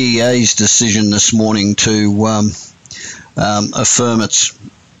DEA's decision this morning to affirm its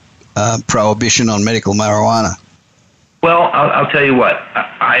prohibition on medical marijuana? Well, I'll tell you what.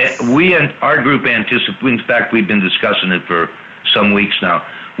 We and our group anticipate. In fact, we've been discussing it for some weeks now.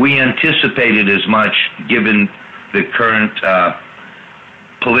 We anticipated as much, given the current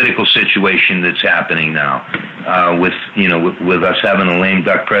political situation that's happening now, with us having a lame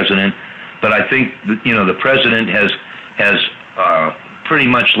duck president. But I think the president has pretty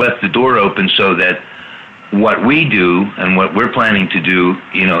much left the door open so that what we do and what we're planning to do,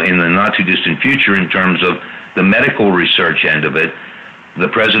 in the not too distant future, in terms of the medical research end of it, the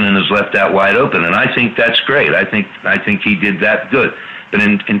president has left that wide open, and I think that's great. I think he did that good. But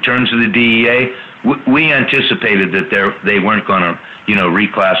in terms of the DEA, we anticipated that they weren't going to,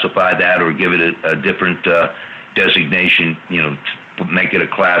 reclassify that or give it a different designation, make it a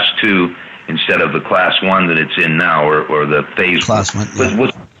Class 2 instead of the Class 1 that it's in now, or the Phase Class 1.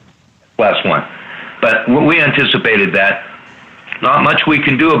 Yeah. Class 1. But we anticipated that. Not much we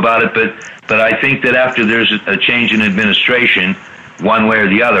can do about it, but I think that after there's a change in administration, one way or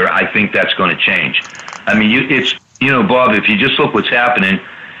the other, I think that's going to change. I mean, Bob, if you just look what's happening,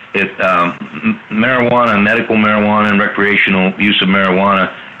 marijuana, medical marijuana, and recreational use of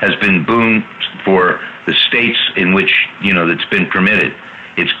marijuana has been boom for the states in which, that's been permitted.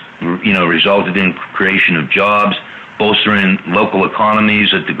 It's, resulted in creation of jobs, bolstering local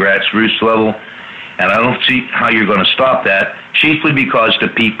economies at the grassroots level. And I don't see how you're going to stop that, chiefly because the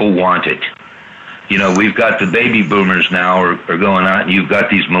people want it. We've got the baby boomers now are going out, and you've got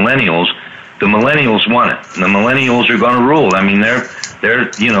these millennials. The millennials want it. And the millennials are going to rule. I mean, they're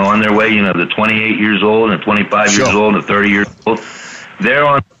on their way, the 28 years old and 25 years old and 30 years old. They're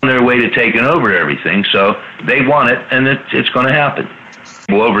on their way to taking over everything, so they want it, and it's going to happen.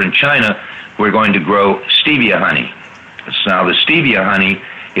 Well, over in China, we're going to grow stevia honey. Now, the stevia honey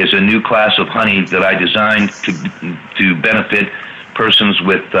is a new class of honey that I designed to benefit persons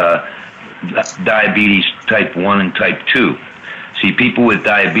with diabetes type 1 and type 2. See, people with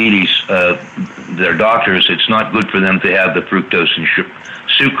diabetes, their doctors, it's not good for them to have the fructose and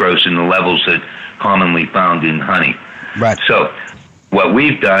sucrose in the levels that commonly found in honey. Right. So what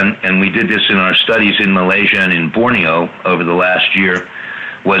we've done, and we did this in our studies in Malaysia and in Borneo over the last year,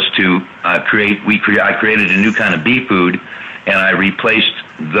 was to I created a new kind of bee food, and I replaced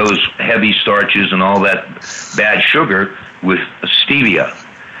those heavy starches and all that bad sugar with stevia,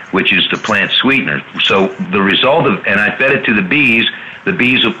 which is the plant sweetener. So the result and I fed it to the bees. The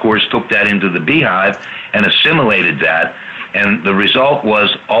bees, of course, took that into the beehive and assimilated that, and the result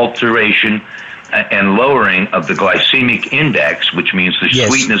was alteration and lowering of the glycemic index, which means the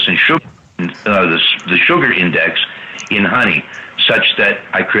sweetness and sugar, the sugar index in honey, such that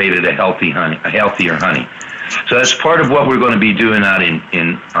I created a healthier honey. So that's part of what we're going to be doing out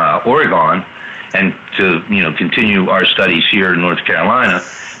in Oregon, and to continue our studies here in North Carolina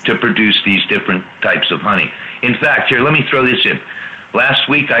to produce these different types of honey. In fact, here, let me throw this in. Last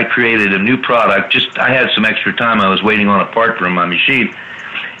week I created a new product. I had some extra time. I was waiting on a part for my machine,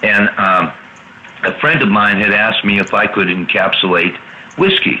 and a friend of mine had asked me if I could encapsulate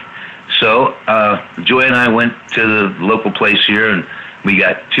whiskey. So Joy and I went to the local place here, and we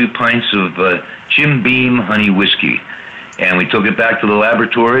got 2 pints of Jim Beam honey whiskey. And we took it back to the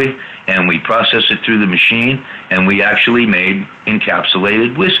laboratory, and we processed it through the machine, and we actually made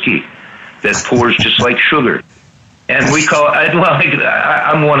encapsulated whiskey that pours just like sugar. And we call it,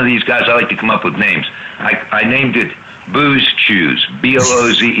 I'm one of these guys, I like to come up with names. I named it Booze Chews,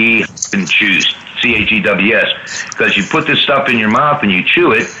 B-O-O-Z-E and Chews, C-H-E-W-S, because you put this stuff in your mouth and you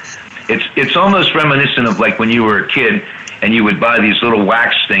chew it. It's almost reminiscent of like when you were a kid and you would buy these little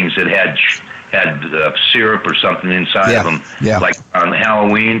wax things that had syrup or something inside of them. Yeah. Like on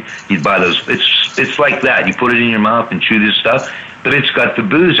Halloween, you'd buy those. It's like that. You put it in your mouth and chew this stuff, but it's got the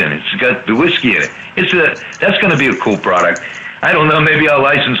booze in it. It's got the whiskey in it. That's going to be a cool product. I don't know, maybe I'll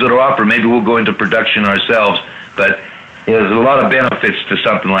license it off, or maybe we'll go into production ourselves. But there's a lot of benefits to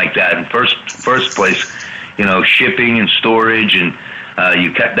something like that. In first place, shipping and storage, and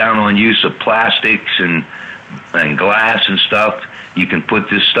you cut down on use of plastics and glass and stuff. You can put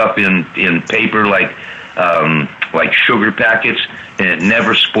this stuff in paper like sugar packets, and it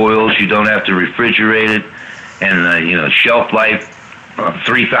never spoils. You don't have to refrigerate it, and shelf life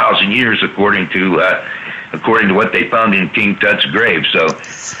 3,000 years according to what they found in King Tut's grave. So,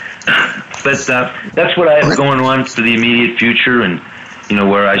 but that's what I have going on for the immediate future, and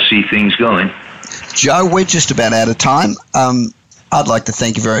where I see things going. Joe, we're just about out of time. I'd like to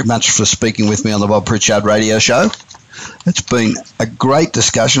thank you very much for speaking with me on the Bob Pritchard Radio Show. It's been a great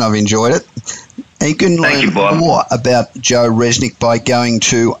discussion. I've enjoyed it. And you can learn more about Joe Resnick by going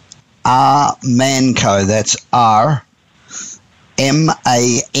to Rmannco. That's RMANNCO.com.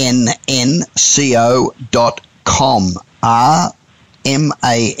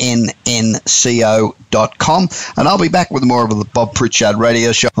 RMANNCO.com. And I'll be back with more of the Bob Pritchard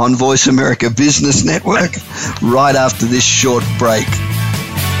Radio Show on Voice America Business Network right after this short break.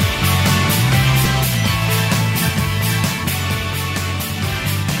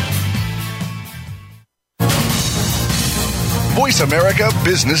 Voice America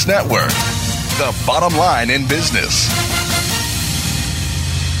Business Network, the bottom line in business.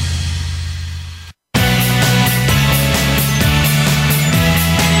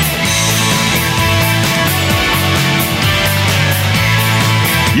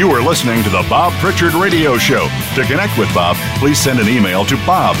 You are listening to the Bob Pritchard Radio Show. To connect with Bob, please send an email to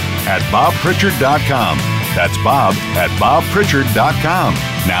bob@bobpritchard.com. That's bob@bobpritchard.com.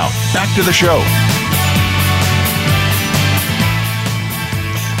 Now, back to the show.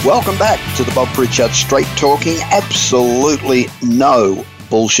 Welcome back to the Bob Pritchard Straight Talking, absolutely no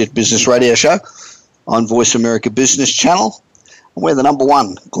bullshit business radio show on Voice America Business Channel. We're the number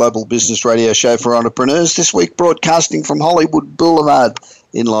one global business radio show for entrepreneurs, this week broadcasting from Hollywood Boulevard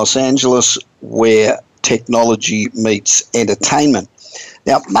in Los Angeles, where technology meets entertainment.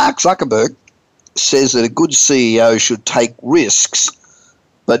 Now, Mark Zuckerberg says that a good CEO should take risks,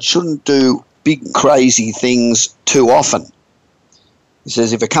 but shouldn't do big, crazy things too often. He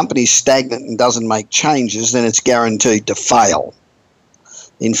says if a company's stagnant and doesn't make changes, then it's guaranteed to fail.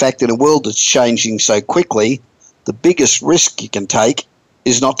 In fact, in a world that's changing so quickly, the biggest risk you can take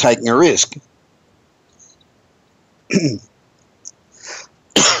is not taking a risk.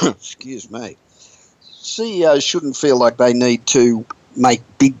 Excuse me. CEOs shouldn't feel like they need to make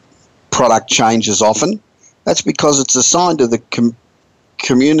big product changes often. That's because it's a sign to the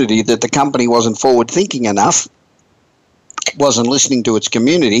community that the company wasn't forward-thinking enough, wasn't listening to its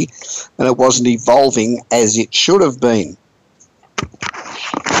community, and it wasn't evolving as it should have been.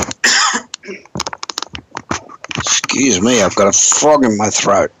 Excuse me, I've got a frog in my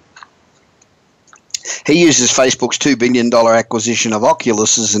throat. He uses Facebook's $2 billion acquisition of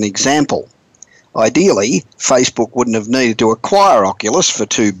Oculus as an example. Ideally, Facebook wouldn't have needed to acquire Oculus for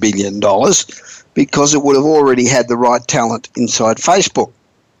 $2 billion because it would have already had the right talent inside Facebook.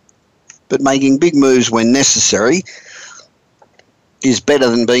 But making big moves when necessary is better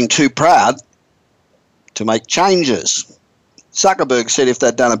than being too proud to make changes. Zuckerberg said if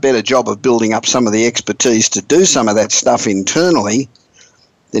they'd done a better job of building up some of the expertise to do some of that stuff internally,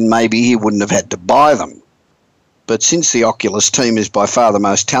 then maybe he wouldn't have had to buy them. But since the Oculus team is by far the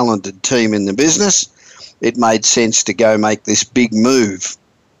most talented team in the business, it made sense to go make this big move.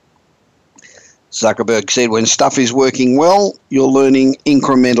 Zuckerberg said when stuff is working well, you're learning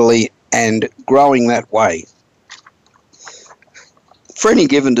incrementally and growing that way. For any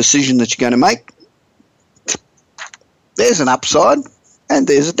given decision that you're going to make, there's an upside and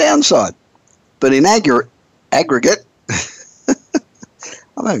there's a downside. But in aggregate,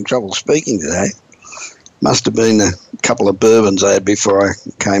 I'm having trouble speaking today. Must have been a couple of bourbons I had before I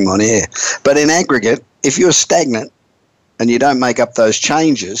came on air. But in aggregate, if you're stagnant and you don't make up those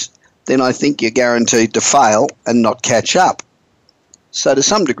changes, then I think you're guaranteed to fail and not catch up. So to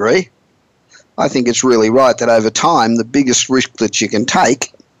some degree, I think it's really right that over time, the biggest risk that you can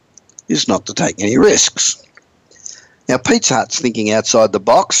take is not to take any risks. Now, Pizza Hut's thinking outside the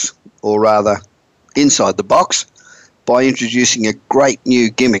box, or rather inside the box, by introducing a great new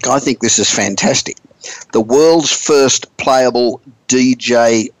gimmick. I think this is fantastic. The world's first playable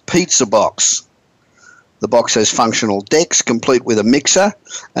DJ pizza box. The box has functional decks complete with a mixer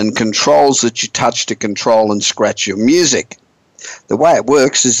and controls that you touch to control and scratch your music. The way it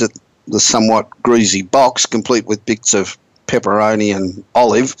works is that the somewhat greasy box, complete with bits of pepperoni and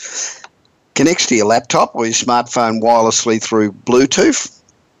olive, connects to your laptop or your smartphone wirelessly through Bluetooth.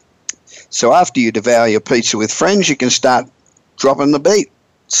 So after you devour your pizza with friends, you can start dropping the beat,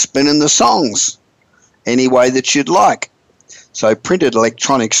 spinning the songs any way that you'd like. So printed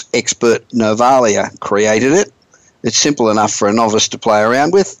electronics expert Novalia created it. It's simple enough for a novice to play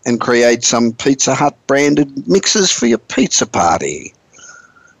around with and create some Pizza Hut branded mixes for your pizza party.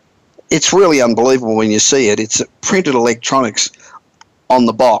 It's really unbelievable when you see it. It's printed electronics on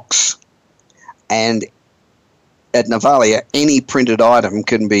the box, and at Novalia, any printed item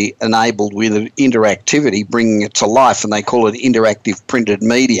can be enabled with interactivity, bringing it to life, and they call it interactive printed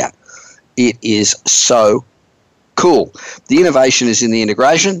media. It is so cool. The innovation is in the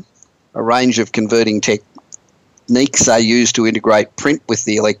integration, a range of converting techniques are used to integrate print with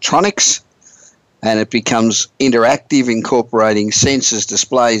the electronics, and it becomes interactive, incorporating sensors,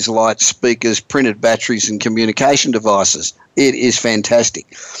 displays, lights, speakers, printed batteries, and communication devices. It is fantastic.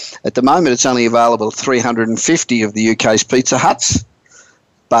 At the moment, it's only available at 350 of the UK's Pizza Huts,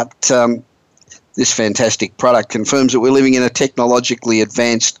 but this fantastic product confirms that we're living in a technologically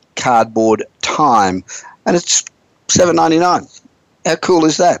advanced cardboard time, and it's $7.99. How cool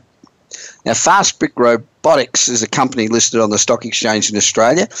is that? Now, Fastbrick Robotics is a company listed on the stock exchange in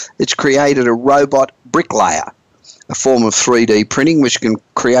Australia. It's created a robot bricklayer, a form of 3D printing which can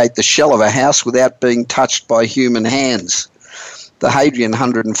create the shell of a house without being touched by human hands. The Hadrian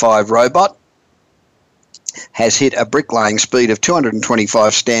 105 robot has hit a bricklaying speed of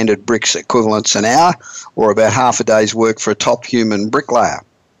 225 standard bricks equivalents an hour, or about half a day's work for a top human bricklayer.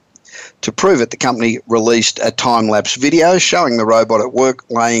 To prove it, the company released a time-lapse video showing the robot at work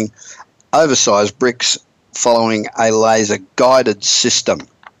laying oversized bricks following a laser-guided system.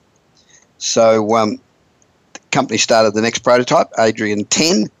 So the company started the next prototype, Hadrian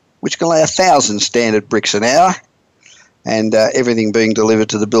 10, which can lay 1,000 standard bricks an hour, and everything being delivered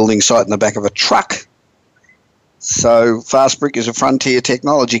to the building site in the back of a truck. So Fastbrick is a frontier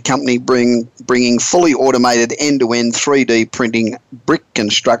technology company bringing fully automated end-to-end 3D printing brick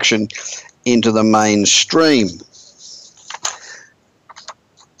construction into the mainstream.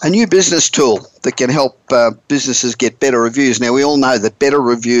 A new business tool that can help businesses get better reviews. Now, we all know that better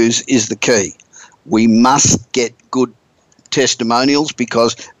reviews is the key. We must get good testimonials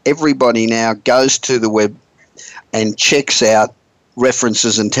because everybody now goes to the web and checks out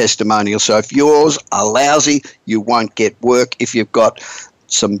references and testimonials. So if yours are lousy, you won't get work. If you've got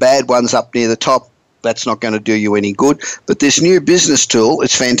some bad ones up near the top, that's not going to do you any good. But this new business tool,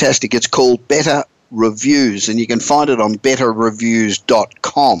 it's fantastic. It's called Better Reviews, and you can find it on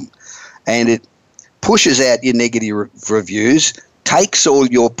betterreviews.com. And it pushes out your negative reviews, takes all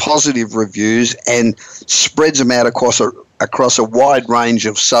your positive reviews and spreads them out across a wide range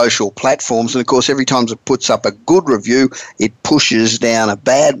of social platforms. And, of course, every time it puts up a good review, it pushes down a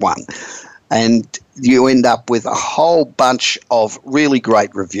bad one. And you end up with a whole bunch of really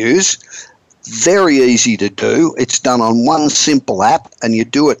great reviews. Very easy to do. It's done on one simple app, and you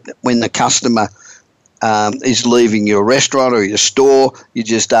do it when the customer is leaving your restaurant or your store. You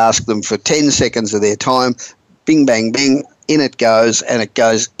just ask them for 10 seconds of their time. Bing, bang, bing. In it goes, and it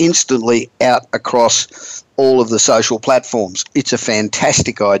goes instantly out across all of the social platforms. It's a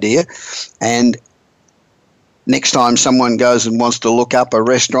fantastic idea, and next time someone goes and wants to look up a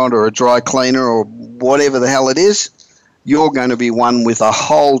restaurant or a dry cleaner or whatever the hell it is, you're going to be one with a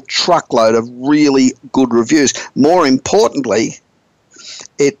whole truckload of really good reviews. More importantly,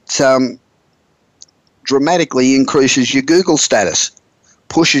 it dramatically increases your Google status,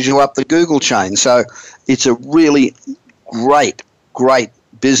 pushes you up the Google chain. So it's a really great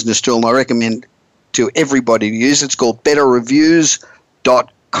business tool, and I recommend to everybody to use. It's called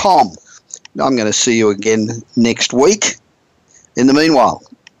betterreviews.com. I'm going to see you again next week. In the meanwhile,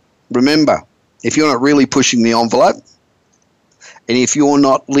 remember, if you're not really pushing the envelope, and if you're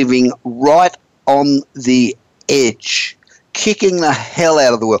not living right on the edge, kicking the hell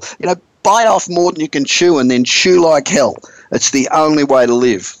out of the world, bite off more than you can chew and then chew like hell. It's the only way to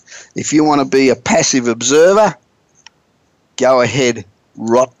live. If you want to be a passive observer, go ahead,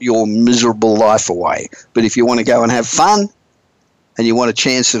 rot your miserable life away. But if you want to go and have fun and you want a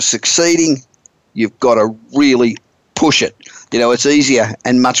chance of succeeding, you've got to really push it. It's easier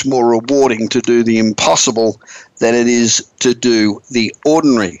and much more rewarding to do the impossible than it is to do the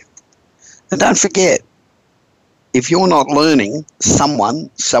ordinary. And don't forget, if you're not learning,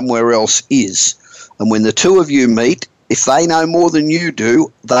 someone somewhere else is. And when the two of you meet, if they know more than you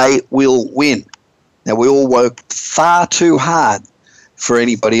do, they will win. Now, we all work far too hard for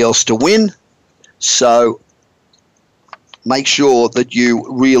anybody else to win, so make sure that you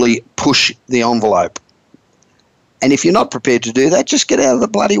really push the envelope. And if you're not prepared to do that, just get out of the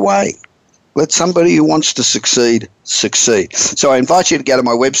bloody way. Let somebody who wants to succeed. So I invite you to go to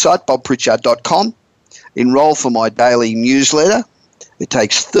my website, bobpritchard.com, Enroll for my daily newsletter. It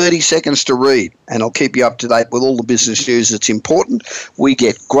takes 30 seconds to read, and I'll keep you up to date with all the business news that's important. We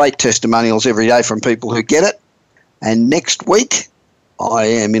get great testimonials every day from people who get it. And next week, I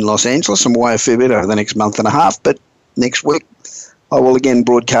am in Los Angeles. I'm away a fair bit over the next month and a half, but next week I will again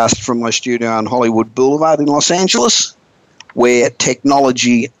broadcast from my studio on Hollywood Boulevard in Los Angeles, where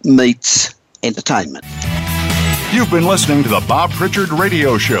technology meets entertainment. You've been listening to the Bob Pritchard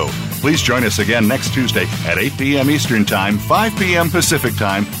Radio Show. Please join us again next Tuesday at 8 p.m. Eastern Time, 5 p.m. Pacific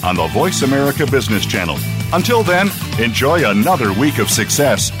Time on the Voice America Business Channel. Until then, enjoy another week of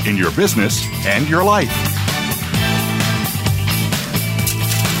success in your business and your life.